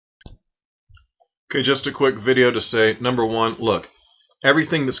Okay, just a quick video to say, number one, look,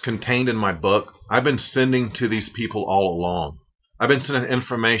 everything that's contained in my book, I've been sending to these people all along. I've been sending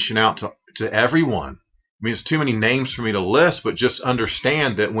information out to everyone. I mean, it's too many names for me to list, but just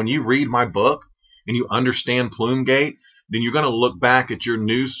understand that when you read my book and you understand Plume-Gate, then you're going to look back at your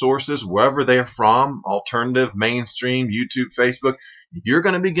news sources, wherever they're from, alternative, mainstream, YouTube, Facebook. You're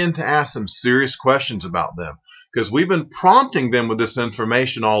going to begin to ask some serious questions about them. Because we've been prompting them with this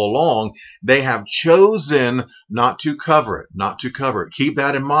information all along. They have chosen not to cover it, not to cover it. Keep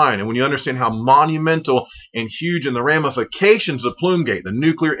that in mind. And when you understand how monumental and huge and the ramifications of Plume-Gate, the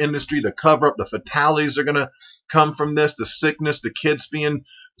nuclear industry, the cover-up, the fatalities are going to come from this, the sickness, the kids being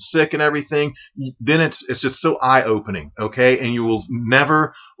sick and everything, then it's just so eye-opening, okay? And you will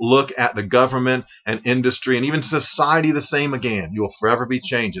never look at the government and industry and even society the same again. You will forever be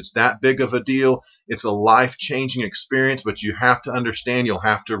changed. It's that big of a deal. It's a life-changing experience, but you have to understand, you'll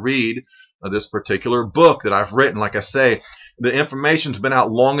have to read this particular book that I've written. Like I say, the information's been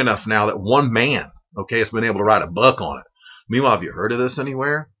out long enough now that one man, okay, has been able to write a book on it. Meanwhile, have you heard of this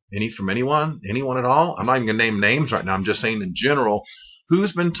anywhere? From anyone? Anyone at all? I'm not even going to name names right now. I'm just saying in general,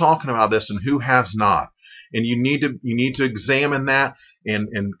 who's been talking about this and who has not? And you need to examine that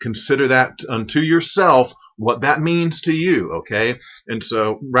and consider that unto yourself what that means to you, okay? And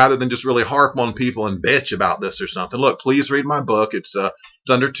so rather than just really harp on people and bitch about this or something, look, please read my book. It's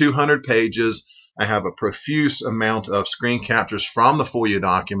under 200 pages. I have a profuse amount of screen captures from the FOIA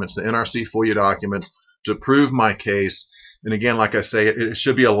documents, the NRC FOIA documents, to prove my case. And again, like I say, it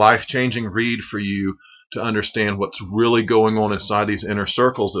should be a life-changing read for you to understand what's really going on inside these inner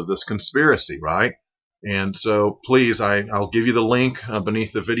circles of this conspiracy, right? And so please, I'll give you the link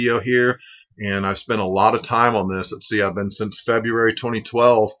beneath the video here, and I've spent a lot of time on this. Let's see, I've been since February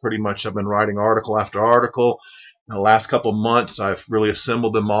 2012, pretty much I've been writing article after article. In the last couple months, I've really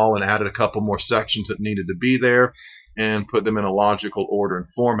assembled them all and added a couple more sections that needed to be there and put them in a logical order and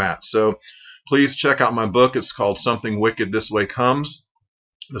format. So please check out my book. It's called Something Wicked This Way Comes: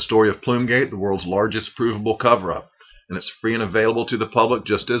 The Story of Plume-Gate, the world's largest provable cover-up. And it's free and available to the public,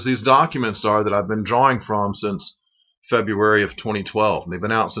 just as these documents are that I've been drawing from since February of 2012. And they've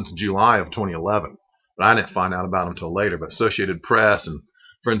been out since July of 2011. But I didn't find out about them until later. But Associated Press and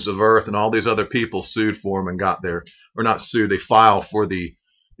Friends of Earth and all these other people sued for them and got their, or not sued, they filed for the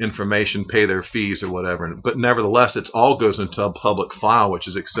information, pay their fees or whatever. But nevertheless, it all goes into a public file, which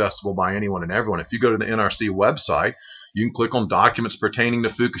is accessible by anyone and everyone. If you go to the NRC website, you can click on documents pertaining to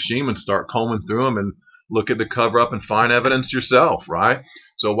Fukushima and start combing through them and look at the cover-up and find evidence yourself, right?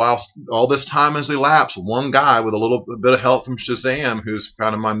 So while all this time has elapsed, one guy with a little bit of help from Shazam, who's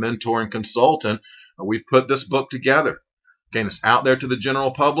kind of my mentor and consultant, we've put this book together. Again, it's out there to the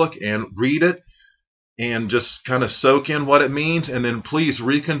general public, and read it and just kind of soak in what it means, and then please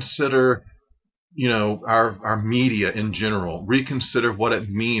reconsider, you know, our media in general. Reconsider what it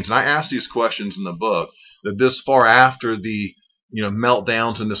means. And I ask these questions in the book, that this far after the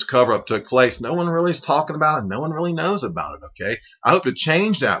meltdowns and this cover-up took place, no one really is talking about it. No one really knows about it, okay? I hope to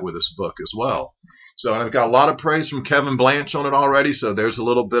change that with this book as well. So I've got a lot of praise from Kevin Blanch on it already, so there's a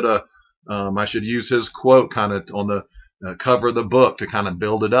little bit of, I should use his quote kind of on the cover of the book to kind of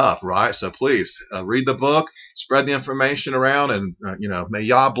build it up, right? So please, read the book, spread the information around, and, may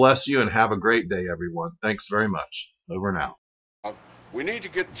Yah bless you, and have a great day, everyone. Thanks very much. Over and out. We need to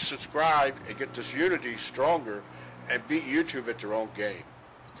get subscribed and get this unity stronger and beat YouTube at their own game.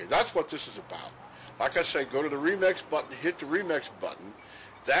 Okay, that's what this is about. Like I say, go to the remix button, hit the remix button.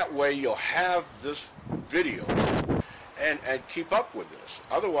 That way you'll have this video and keep up with this.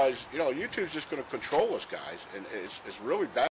 Otherwise, YouTube's just going to control us, guys, and it's really bad.